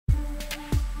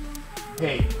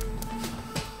Hey.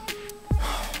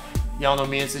 Y'all know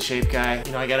me as the Shape Guy.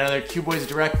 You know, I got another Cuboids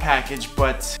Direct package,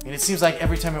 but I mean, it seems like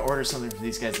every time I order something from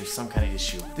these guys, there's some kind of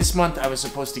issue. This month, I was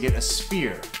supposed to get a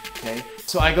sphere, okay?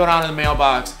 So I go down to the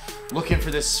mailbox, looking for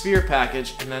this sphere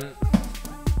package, and then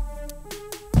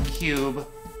cube.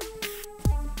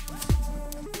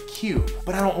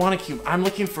 But I don't want a cube. I'm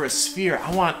looking for a sphere.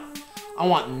 I want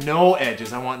no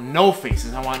edges. I want no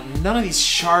faces. I want none of these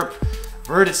sharp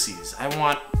vertices. I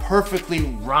want perfectly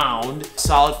round,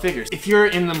 solid figures. If you're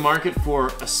in the market for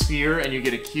a sphere and you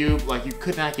get a cube, like, you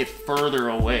could not get further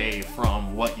away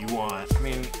from what you want. I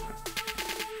mean,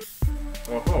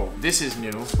 oh, this is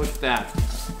new. What's that?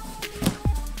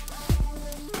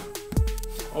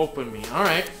 Open me. All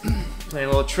right. Playing a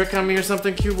little trick on me or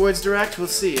something, Cuboids Direct? We'll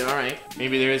see. All right.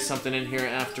 Maybe there is something in here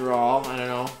after all. I don't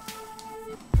know.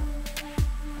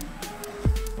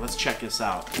 Let's check this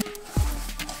out.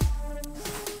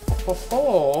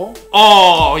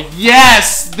 Oh,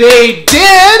 yes, they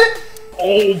did!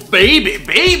 Oh, baby,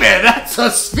 that's a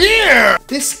sphere!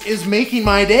 This is making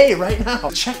my day right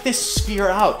now. Check this sphere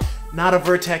out. Not a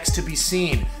vertex to be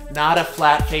seen. Not a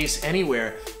flat face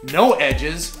anywhere. No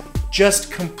edges.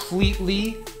 Just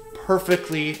completely,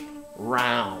 perfectly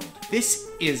round. This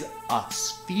is a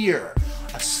sphere.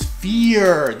 A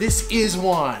sphere. This is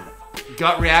one.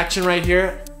 Gut reaction right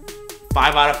here.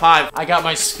 5 out of 5. I got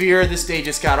my sphere. This day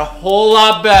just got a whole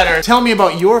lot better. Tell me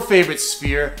about your favorite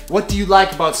sphere. What do you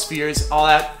like about spheres? All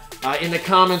that in the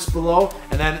comments below.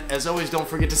 And then, as always, don't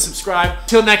forget to subscribe.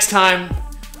 Till next time,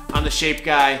 I'm the Shape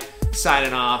Guy,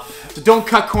 signing off. So don't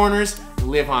cut corners,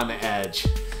 live on the edge.